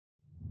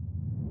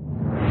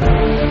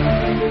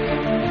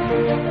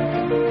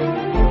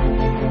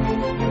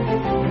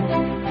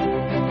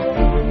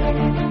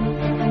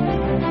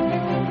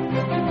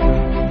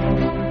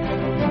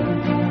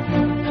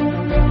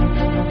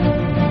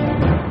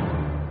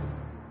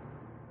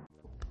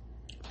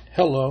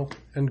Hello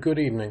and good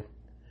evening.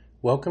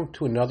 Welcome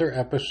to another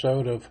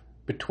episode of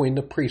Between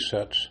the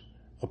Presets,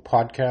 a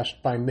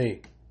podcast by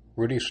me,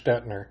 Rudy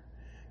Stetner,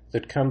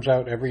 that comes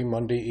out every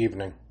Monday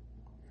evening.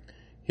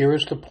 Here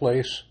is the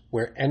place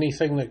where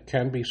anything that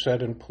can be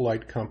said in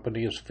polite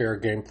company is fair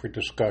game for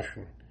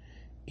discussion,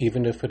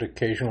 even if it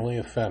occasionally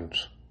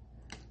offends.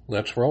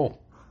 Let's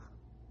roll.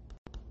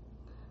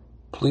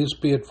 Please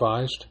be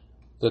advised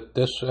that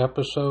this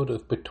episode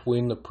of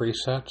Between the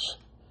Presets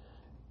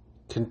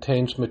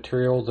contains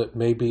material that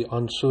may be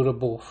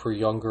unsuitable for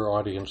younger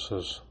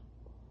audiences.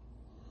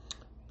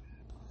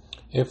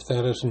 If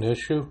that is an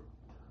issue,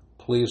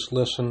 please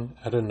listen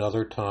at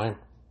another time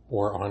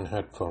or on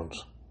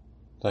headphones.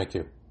 Thank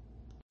you.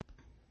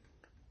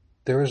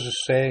 There is a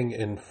saying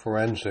in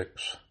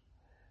forensics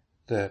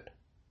that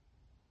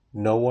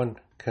no one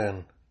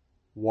can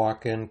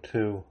walk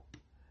into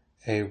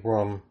a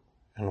room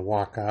and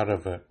walk out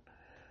of it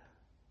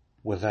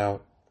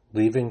without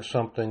leaving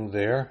something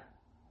there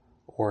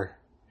or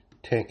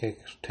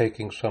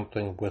taking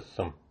something with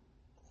them.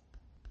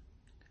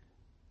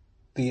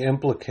 The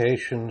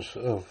implications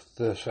of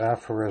this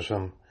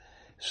aphorism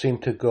seem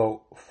to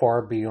go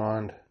far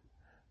beyond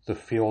the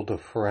field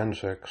of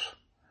forensics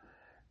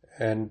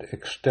and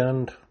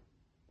extend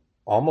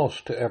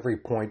almost to every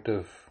point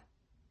of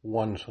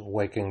one's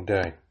waking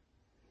day.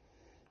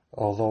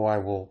 Although I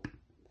will,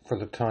 for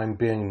the time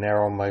being,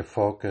 narrow my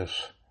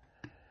focus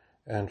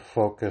and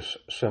focus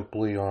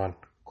simply on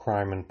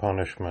crime and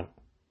punishment.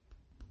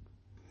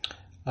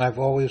 I've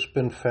always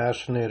been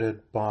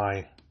fascinated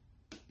by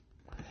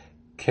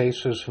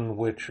cases in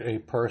which a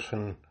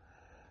person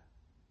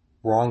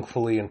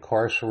wrongfully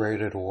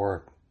incarcerated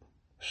or,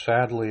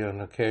 sadly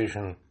on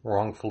occasion,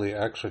 wrongfully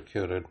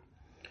executed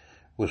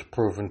was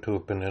proven to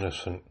have been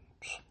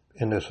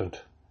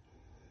innocent.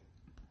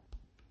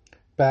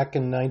 Back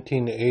in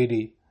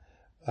 1980,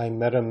 I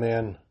met a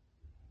man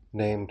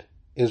named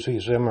Izzy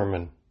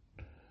Zimmerman,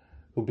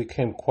 who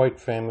became quite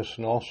famous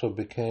and also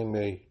became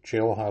a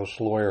jailhouse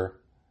lawyer.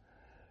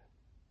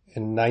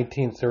 In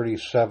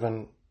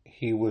 1937,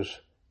 he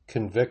was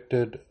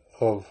convicted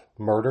of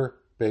murder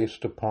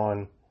based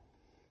upon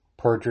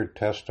perjured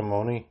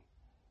testimony,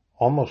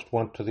 almost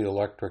went to the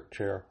electric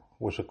chair,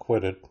 was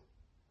acquitted,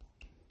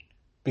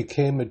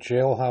 became a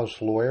jailhouse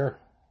lawyer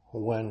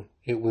when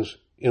it was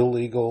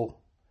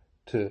illegal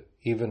to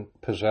even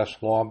possess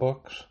law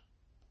books,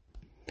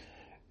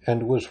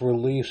 and was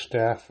released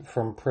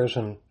from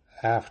prison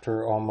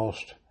after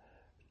almost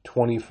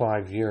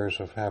 25 years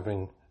of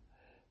having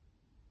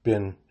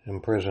been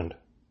imprisoned.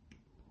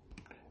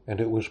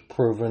 And it was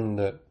proven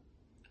that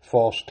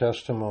false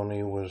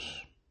testimony was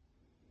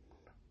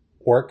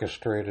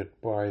orchestrated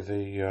by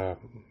the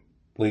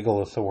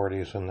legal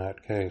authorities in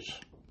that case.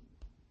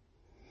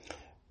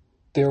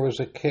 There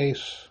was a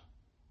case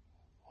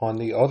on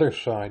the other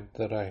side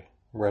that I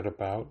read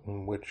about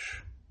in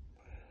which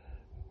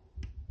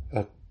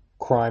a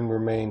crime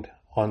remained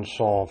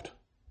unsolved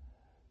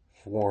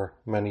for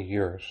many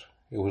years.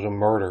 It was a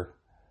murder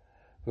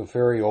of a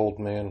very old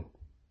man,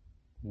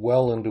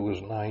 well into his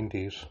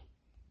 90s.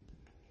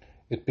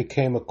 It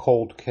became a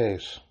cold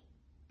case.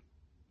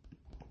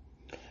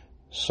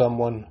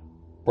 Someone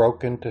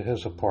broke into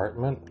his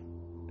apartment,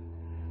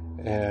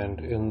 and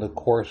in the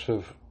course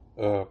of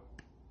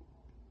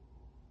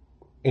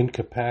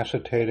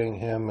incapacitating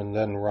him and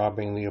then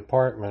robbing the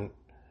apartment,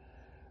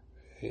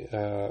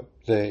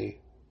 they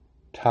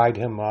tied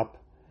him up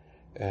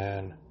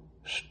and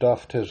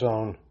stuffed his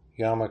own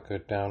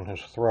yarmulke down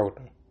his throat,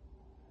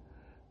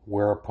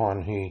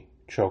 whereupon he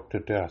choked to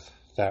death.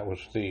 That was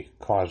the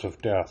cause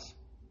of death.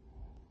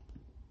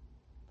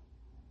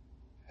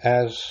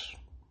 As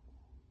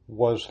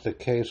was the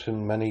case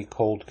in many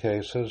cold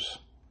cases,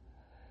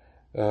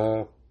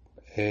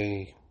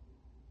 a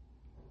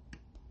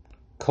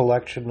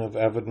collection of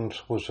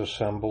evidence was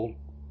assembled,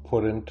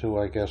 put into,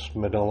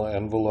 manila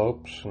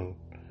envelopes, and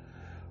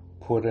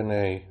put in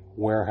a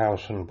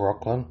warehouse in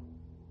Brooklyn.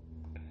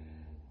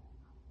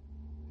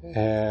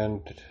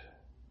 And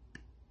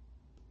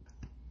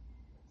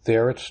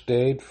there it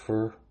stayed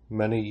for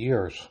many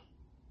years.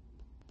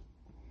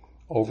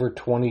 Over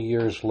 20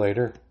 years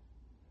later,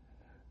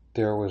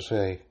 there was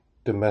a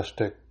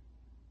domestic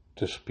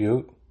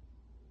dispute,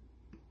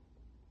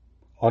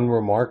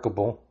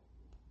 unremarkable,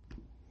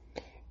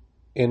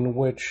 in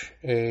which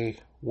a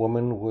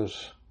woman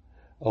was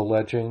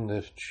alleging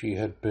that she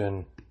had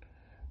been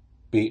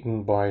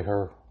beaten by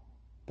her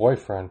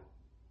boyfriend.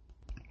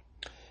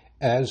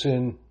 As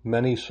in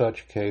many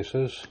such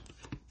cases,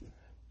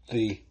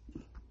 the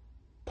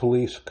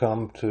police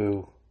come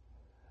to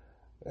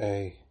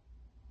a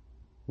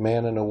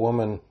man and a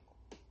woman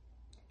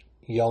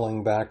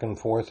yelling back and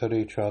forth at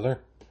each other,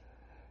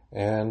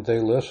 and they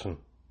listen.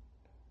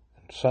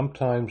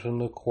 Sometimes in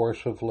the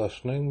course of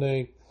listening,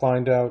 they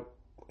find out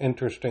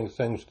interesting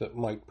things that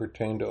might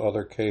pertain to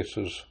other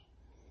cases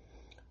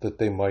that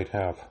they might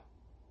have.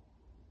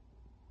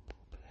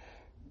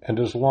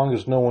 And as long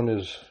as no one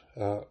is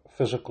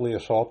physically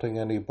assaulting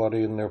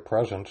anybody in their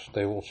presence,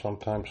 they will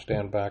sometimes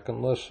stand back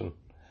and listen.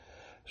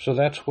 So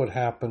that's what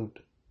happened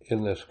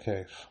in this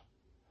case.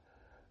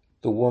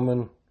 The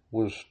woman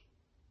was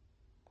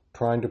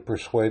trying to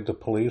persuade the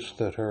police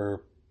that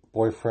her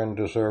boyfriend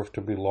deserved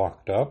to be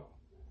locked up.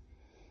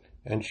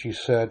 And she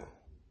said,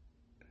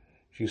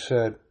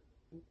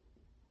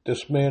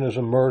 this man is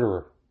a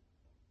murderer.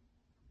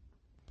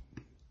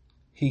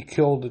 He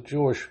killed a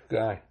Jewish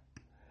guy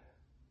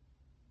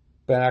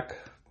back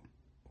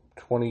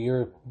 20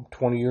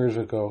 years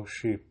ago.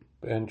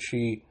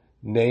 She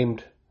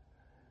named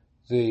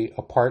the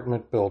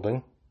apartment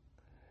building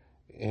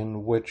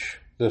in which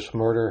this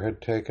murder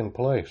had taken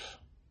place.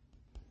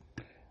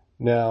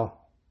 Now,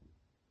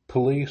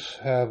 police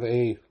have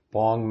a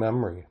long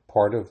memory.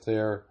 Part of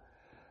their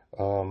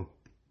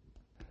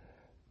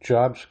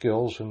job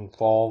skills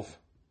involve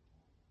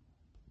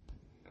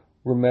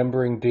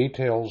remembering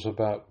details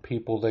about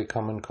people they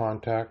come in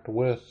contact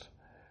with,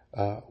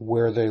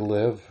 where they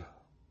live,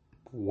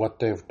 what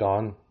they've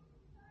done,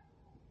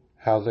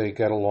 how they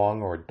get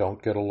along or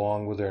don't get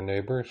along with their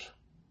neighbors.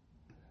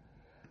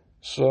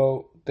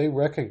 So they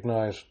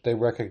recognized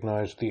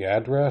the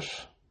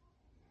address.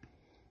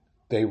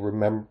 They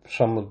remember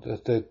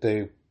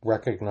they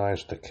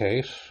recognized the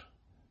case.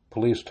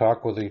 Police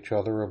talk with each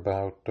other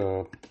about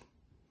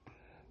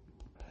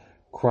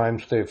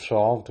crimes they've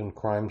solved and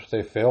crimes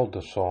they failed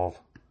to solve.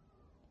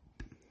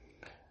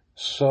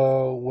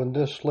 So when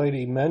this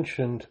lady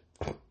mentioned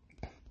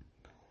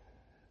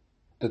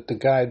that the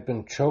guy had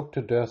been choked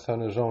to death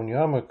on his own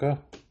yarmulke,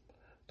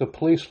 the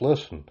police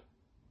listened.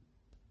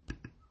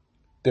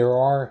 There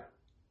are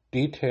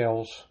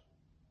details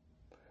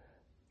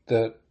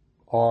that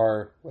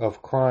are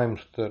of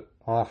crimes that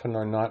often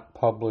are not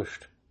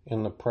published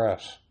in the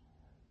press.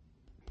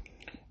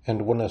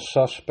 And when a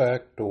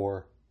suspect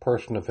or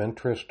person of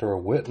interest or a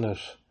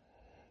witness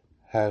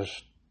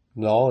has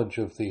knowledge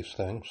of these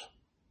things,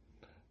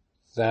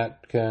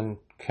 that can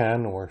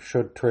or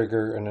should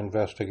trigger an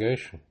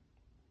investigation.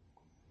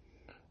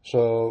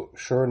 So,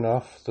 sure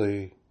enough,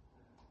 the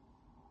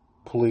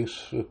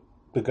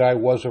guy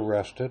was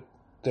arrested.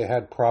 They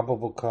had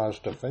probable cause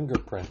to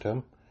fingerprint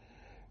him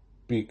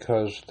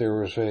because there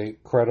was a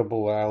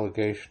credible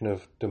allegation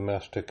of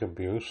domestic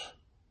abuse.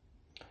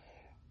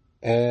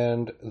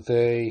 And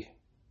they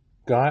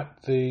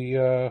got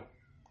the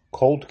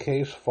cold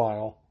case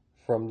file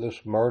from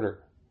this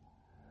murder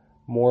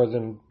more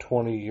than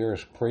 20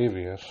 years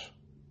previous.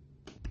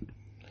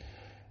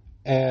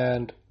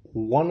 And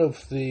one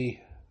of the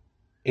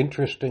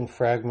interesting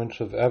fragments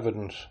of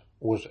evidence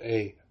was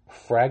a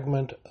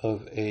fragment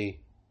of a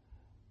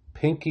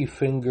pinky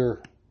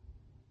fingerprint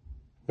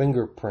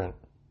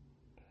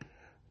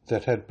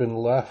that had been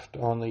left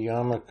on the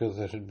yarmulke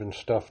that had been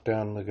stuffed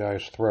down the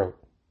guy's throat.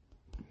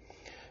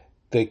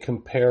 They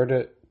compared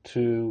it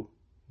to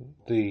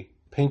the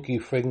pinky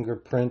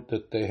fingerprint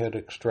that they had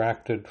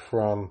extracted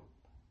from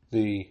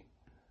the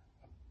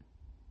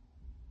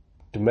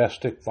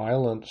domestic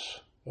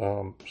violence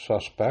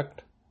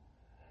suspect,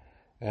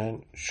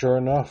 and sure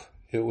enough,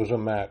 it was a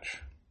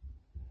match.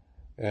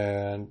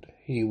 And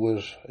he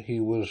was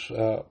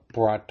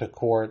brought to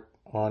court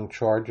on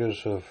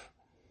charges of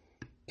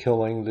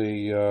killing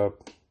the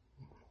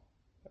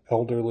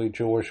elderly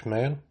Jewish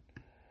man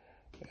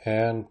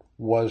and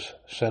was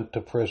sent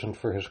to prison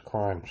for his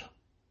crimes.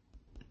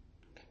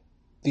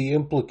 The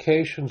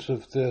implications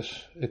of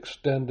this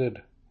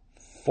extended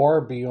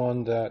far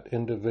beyond that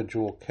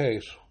individual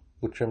case,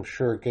 which I'm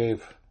sure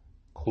gave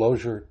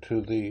closure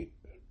to the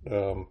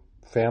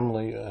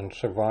family and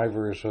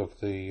survivors of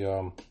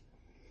the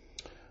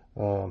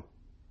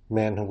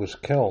man who was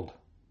killed.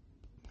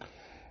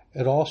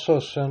 It also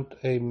sent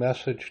a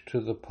message to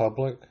the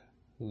public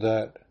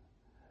that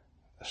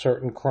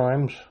certain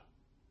crimes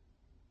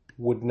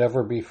would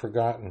never be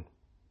forgotten,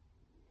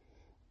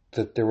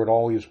 that there would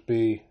always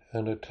be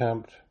an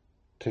attempt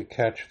to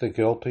catch the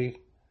guilty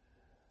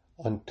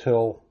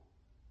until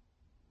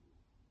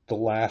the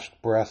last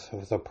breath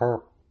of the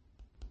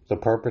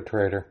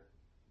perpetrator.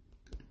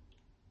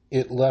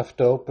 It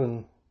left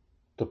open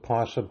the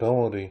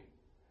possibility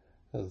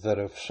that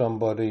if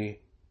somebody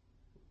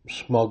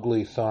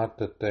smugly thought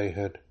that they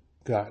had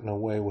gotten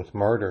away with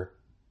murder,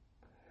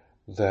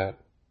 that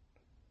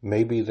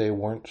maybe they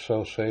weren't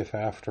so safe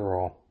after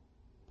all.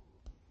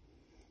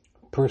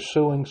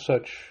 Pursuing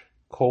such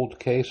cold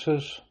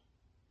cases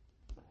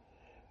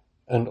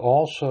and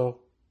also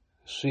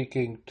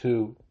seeking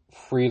to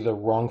free the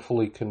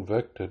wrongfully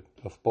convicted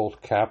of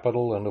both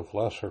capital and of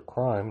lesser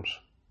crimes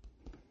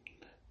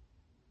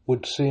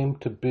would seem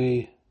to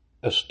be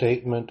a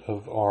statement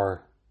of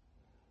our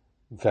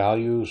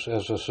values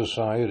as a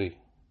society,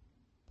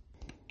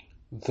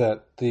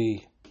 that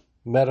the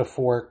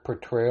metaphoric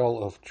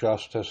portrayal of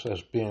justice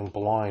as being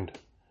blind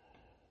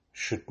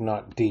should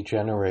not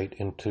degenerate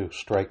into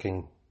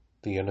striking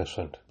the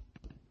innocent,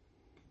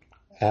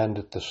 and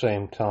at the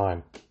same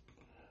time,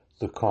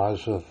 the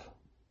cause of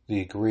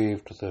the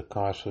aggrieved, the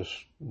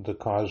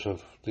cause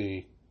of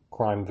the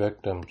crime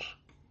victims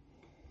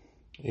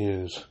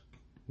is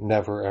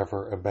never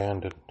ever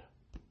abandoned.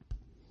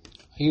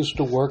 I used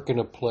to work in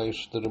a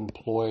place that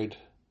employed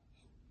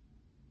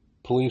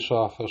police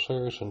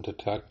officers and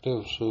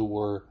detectives who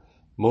were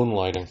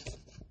moonlighting.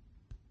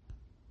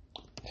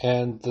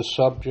 And the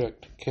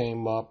subject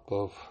came up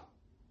of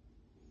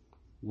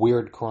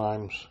weird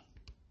crimes.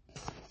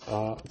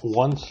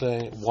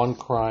 One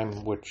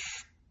crime which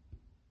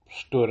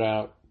stood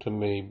out to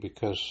me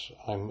because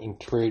I'm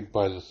intrigued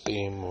by the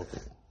theme of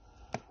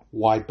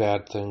why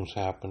bad things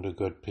happen to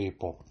good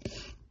people.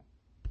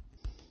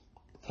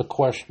 A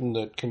question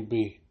that can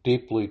be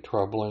deeply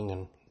troubling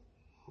and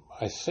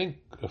I think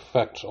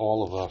affects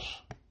all of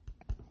us.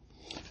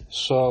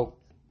 So,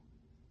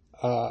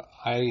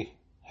 I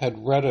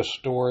had read a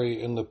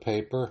story in the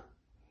paper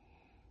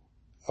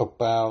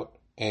about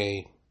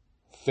a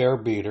fare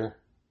beater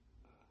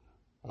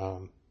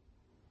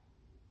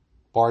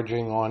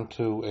barging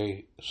onto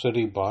a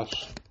city bus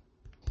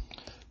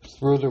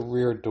through the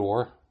rear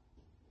door.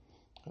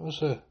 It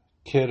was a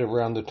kid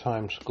around the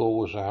time school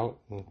was out,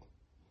 and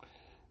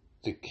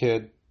the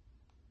kid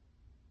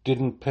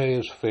didn't pay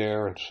his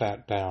fare and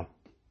sat down.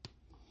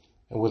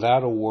 And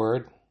without a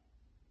word,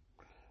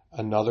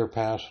 another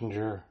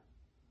passenger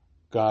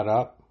got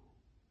up,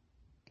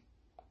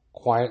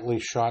 quietly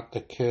shot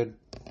the kid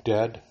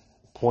dead,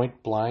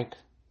 point blank,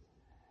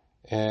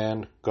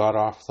 and got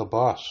off the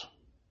bus.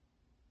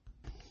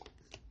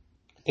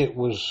 It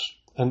was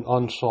an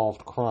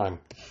unsolved crime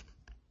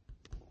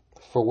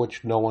for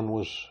which no one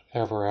was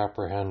ever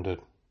apprehended.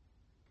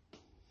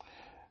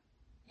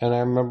 And I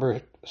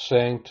remember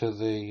saying to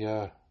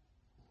the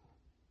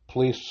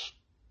police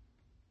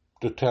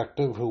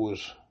detective who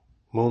was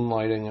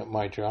moonlighting at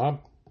my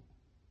job,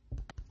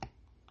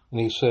 and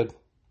he said,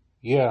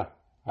 "Yeah,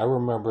 I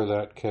remember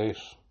that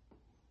case.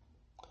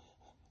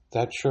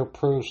 That sure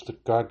proves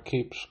that God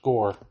keeps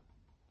score."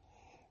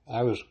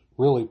 I was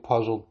really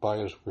puzzled by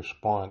his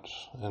response,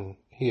 and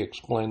he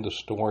explained the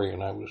story,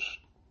 and I was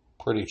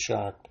pretty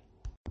shocked.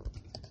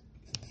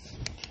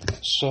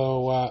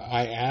 So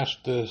I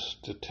asked this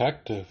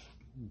detective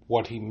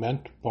what he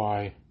meant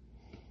by,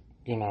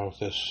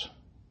 this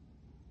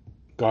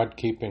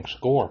God-keeping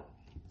score.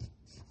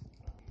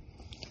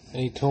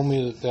 And he told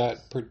me that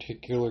that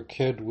particular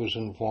kid was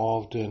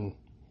involved in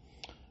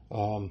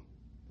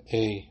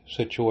a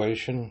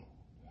situation.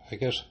 I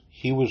guess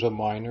he was a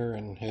minor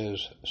and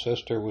his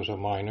sister was a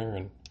minor.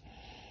 And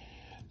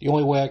the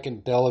only way I can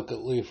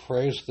delicately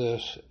phrase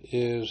this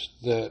is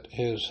that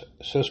his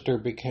sister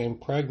became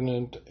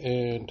pregnant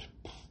and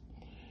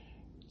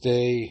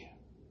they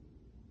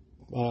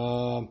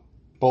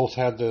both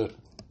had the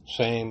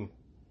same,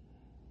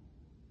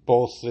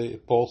 both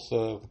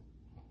the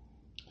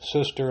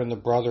sister and the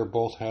brother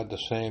both had the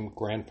same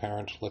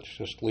grandparents. Let's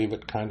just leave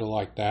it kind of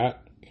like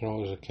that. It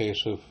was a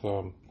case of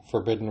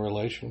forbidden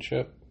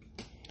relationship.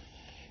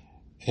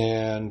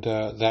 And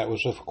that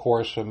was, of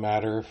course, a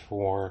matter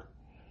for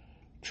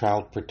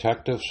Child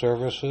Protective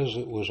Services.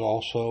 It was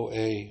also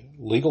a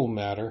legal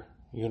matter,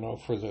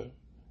 for the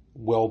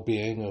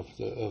well-being of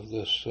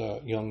this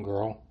young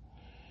girl.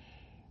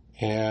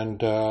 And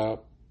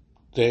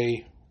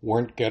they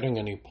weren't getting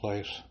any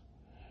place.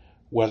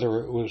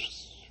 Whether it was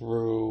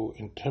through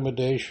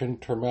intimidation,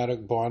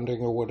 traumatic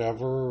bonding, or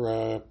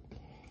whatever,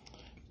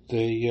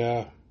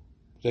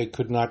 they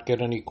could not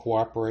get any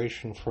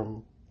cooperation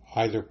from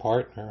either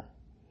partner.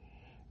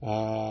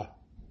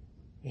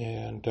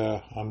 And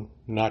I'm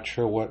not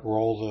sure what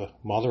role the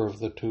mother of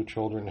the two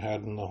children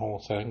had in the whole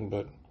thing,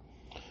 but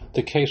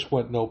the case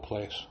went no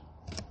place.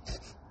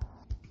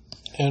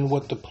 And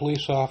what the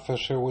police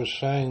officer was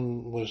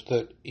saying was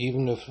that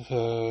even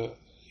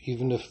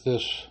if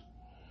this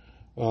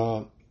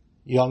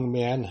young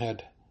man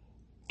had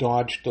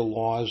dodged the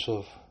laws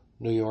of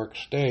New York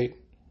State,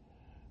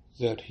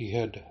 that he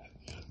had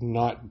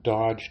not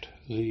dodged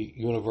the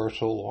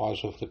universal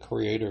laws of the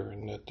Creator,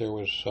 and that there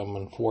was some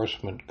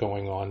enforcement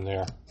going on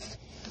there.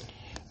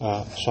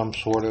 Some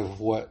sort of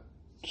what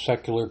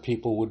secular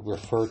people would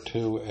refer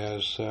to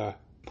as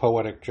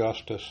poetic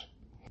justice.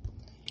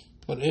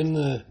 But in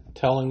the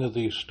telling of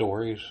these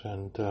stories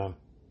and,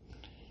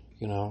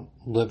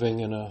 living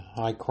in a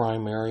high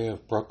crime area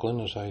of Brooklyn,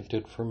 as I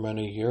did for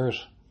many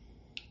years,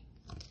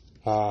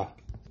 the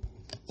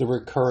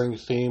recurring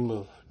theme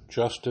of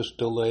justice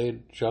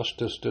delayed,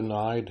 justice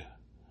denied,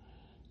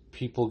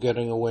 people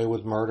getting away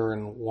with murder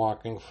and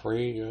walking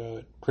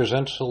free,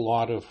 presents a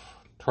lot of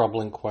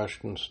troubling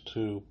questions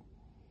to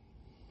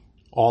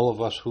all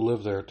of us who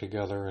live there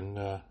together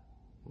in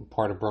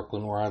part of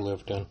Brooklyn where I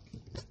lived in.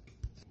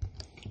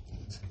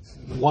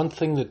 One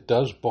thing that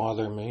does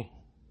bother me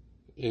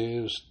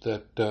is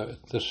that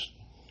this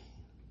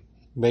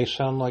may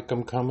sound like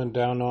I'm coming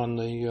down on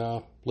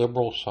the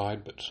liberal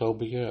side, but so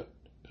be it,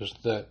 is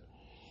that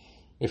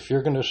if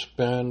you're going to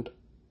spend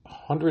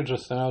hundreds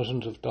of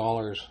thousands of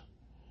dollars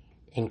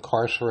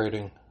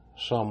incarcerating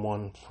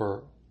someone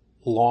for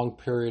long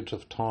periods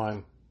of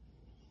time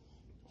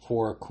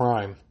for a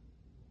crime,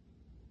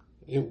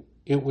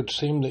 it would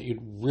seem that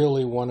you'd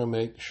really want to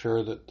make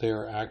sure that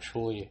they're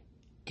actually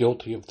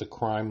guilty of the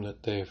crime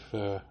that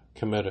they've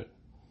committed.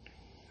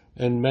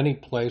 In many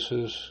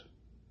places,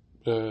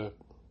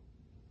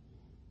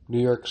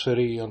 New York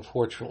City,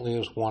 unfortunately,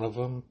 is one of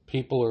them.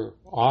 People are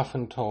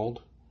often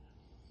told,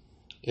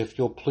 if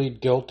you'll plead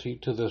guilty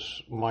to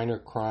this minor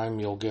crime,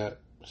 you'll get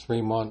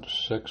 3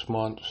 months, 6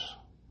 months,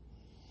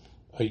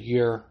 a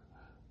year.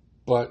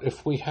 But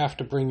if we have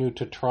to bring you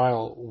to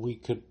trial, we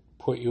could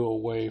put you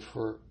away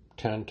for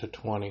 10 to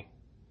 20.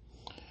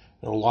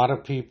 And a lot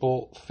of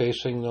people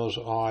facing those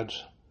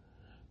odds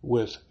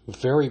with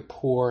very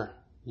poor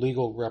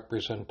legal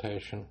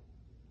representation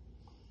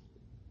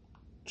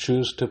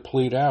choose to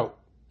plead out,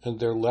 and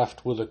they're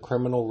left with a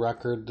criminal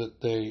record that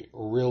they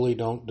really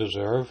don't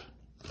deserve.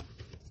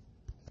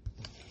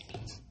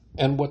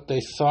 And what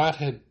they thought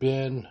had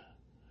been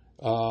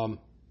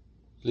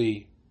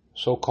the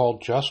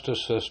so-called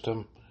justice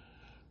system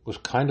was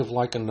kind of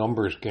like a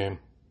numbers game,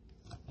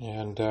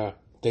 and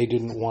they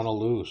didn't want to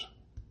lose.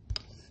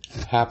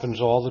 It happens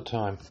all the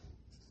time.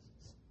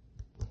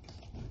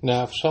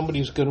 Now, if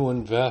somebody's going to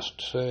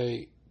invest,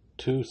 say,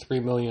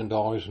 $2-3 million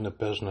in a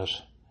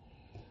business,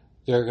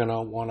 they're going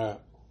to want to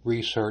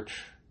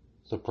research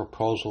the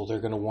proposal. They're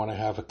going to want to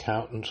have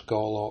accountants go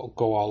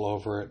all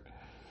over it.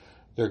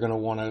 They're going to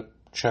want to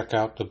check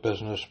out the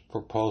business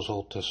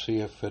proposal to see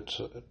if it's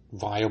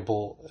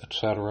viable,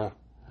 etc.,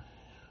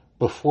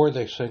 before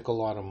they sink a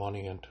lot of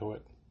money into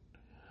it.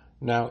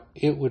 Now,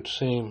 it would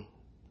seem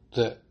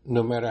that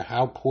no matter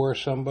how poor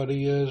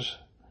somebody is,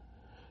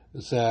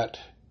 that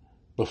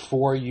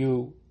before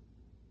you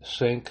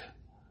sink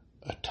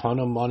a ton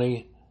of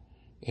money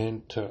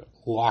into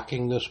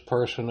locking this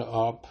person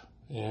up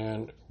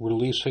and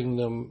releasing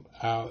them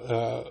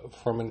out,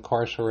 from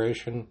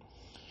incarceration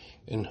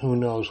in who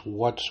knows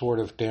what sort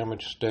of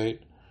damaged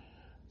state,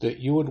 that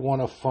you would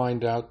want to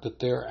find out that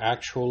they're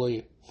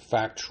actually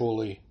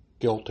factually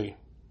guilty.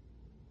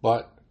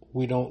 But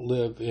we don't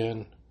live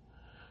in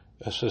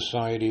a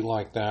society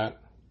like that.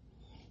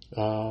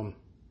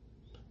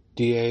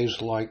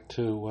 DAs like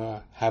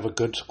to have a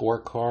good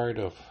scorecard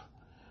of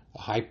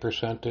a high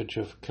percentage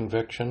of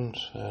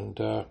convictions, and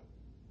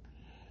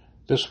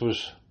this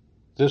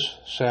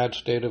sad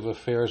state of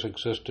affairs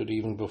existed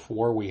even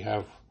before we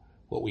have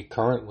what we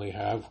currently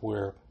have,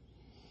 where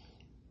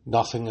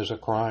nothing is a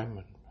crime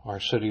and our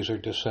cities are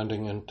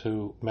descending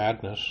into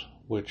madness,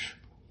 which,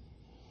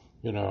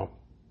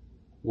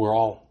 we're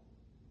all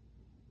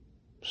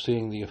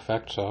seeing the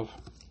effects of.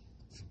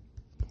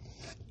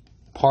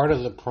 Part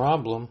of the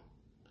problem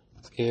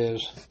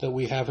is that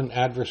we have an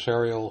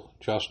adversarial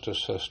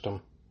justice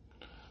system.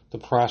 The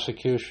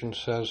prosecution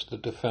says the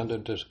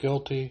defendant is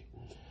guilty.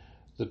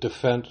 The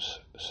defense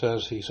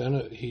says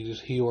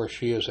he or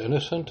she is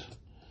innocent,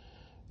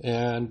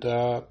 and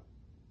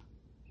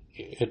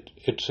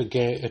it's a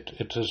game.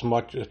 It's as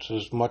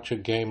much a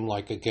game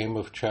like a game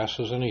of chess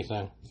as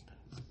anything,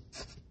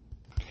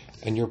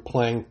 and you're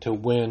playing to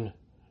win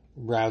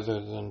rather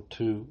than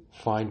to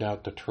find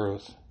out the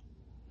truth.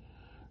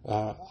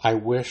 I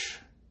wish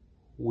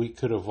we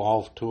could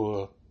evolve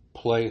to a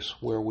place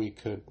where we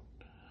could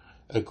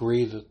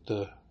agree that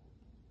the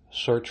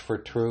search for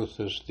truth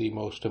is the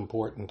most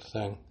important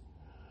thing.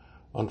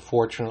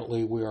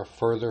 Unfortunately, we are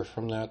further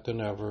from that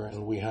than ever,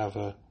 and we have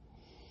a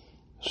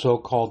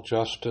so-called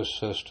justice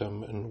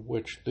system in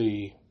which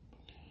the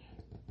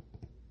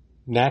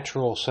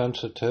natural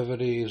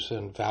sensitivities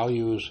and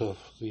values of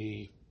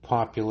the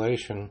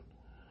population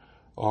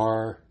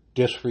are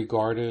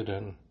disregarded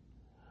and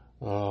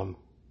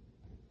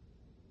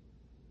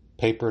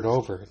papered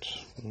over.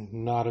 It's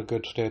not a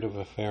good state of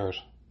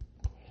affairs.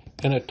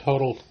 In a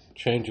total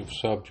change of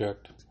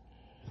subject,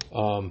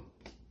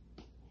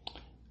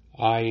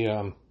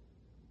 I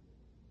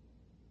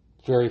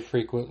very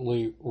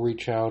frequently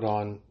reach out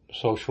on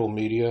social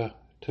media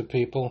to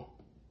people,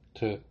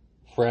 to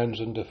friends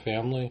and to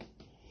family.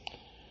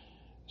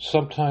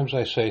 Sometimes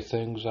I say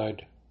things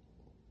I'd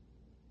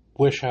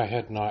wish I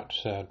had not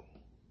said.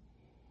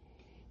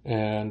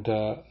 And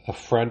a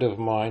friend of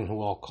mine,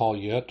 who I'll call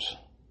Yitz,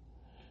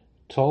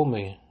 told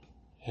me,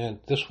 and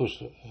this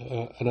was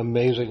an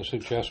amazing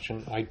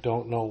suggestion. I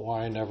don't know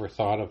why I never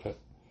thought of it.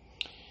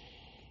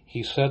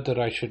 He said that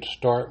I should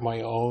start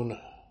my own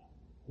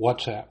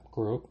WhatsApp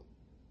group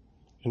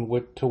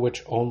to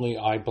which only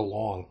I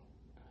belong.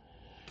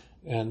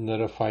 And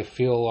that if I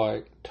feel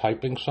like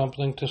typing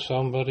something to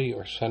somebody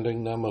or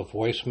sending them a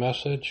voice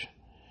message,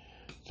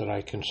 that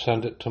I can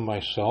send it to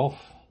myself,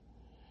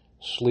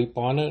 sleep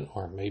on it,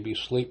 or maybe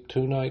sleep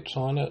 2 nights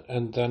on it,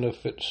 and then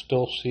if it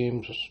still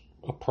seems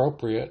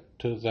appropriate,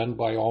 to then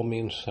by all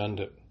means send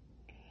it.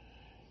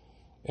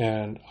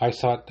 And I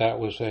thought that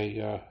was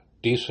a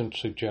decent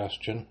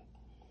suggestion.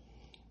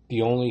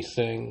 The only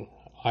thing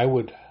I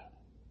would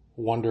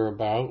wonder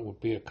about would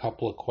be a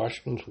couple of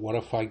questions. What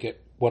if I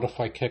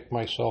kick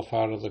myself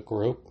out of the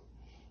group?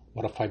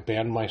 What if I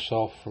ban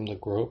myself from the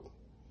group?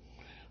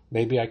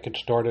 Maybe I could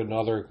start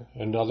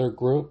another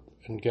group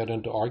and get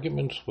into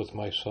arguments with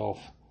myself,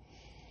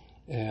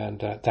 and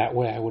that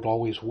way I would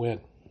always win.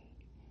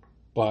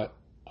 But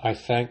I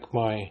thank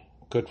my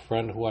good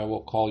friend, who I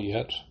will call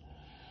Yitz,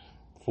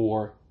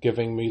 for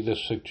giving me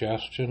this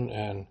suggestion,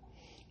 and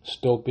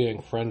still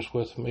being friends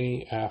with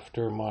me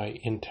after my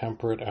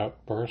intemperate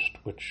outburst,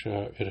 which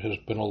it has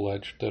been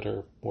alleged that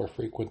are more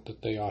frequent than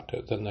they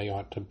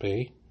ought to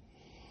be.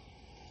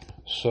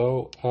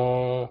 So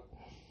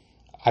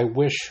I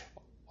wish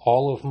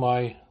all of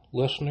my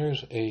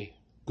listeners a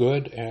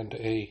good and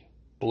a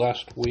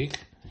blessed week.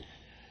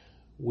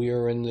 We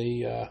are in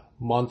the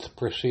month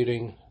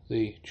preceding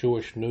the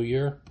Jewish New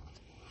Year.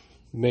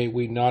 May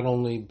we not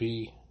only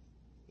be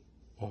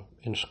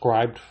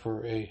inscribed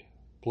for a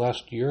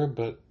blessed year,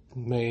 but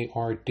may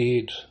our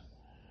deeds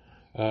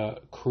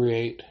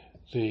create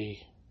the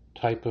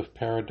type of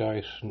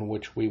paradise in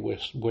which we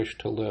wish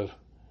to live.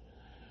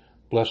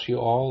 Bless you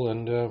all,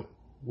 and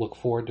look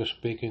forward to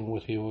speaking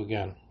with you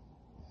again.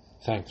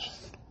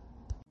 Thanks.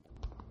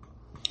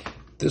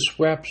 This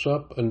wraps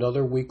up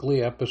another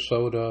weekly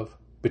episode of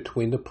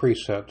Between the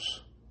Presets.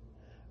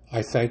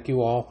 I thank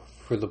you all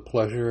for the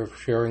pleasure of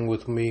sharing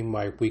with me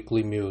my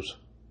weekly muse.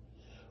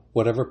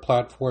 Whatever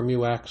platform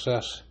you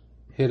access,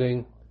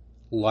 hitting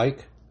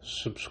like,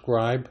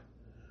 subscribe,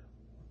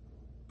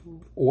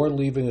 or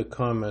leaving a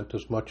comment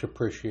is much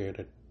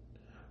appreciated.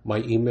 My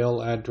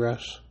email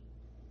address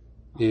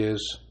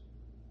is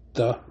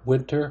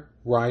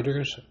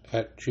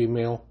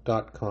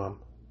thewinterriders@gmail.com.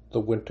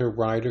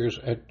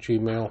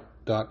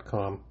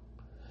 thewinterriders@gmail.com.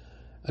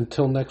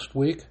 Until next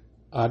week,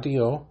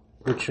 adio,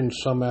 which in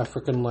some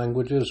African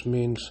languages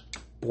means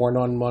born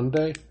on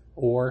Monday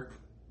or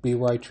be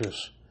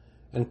righteous,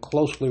 and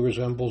closely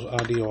resembles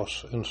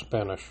adios in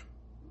Spanish.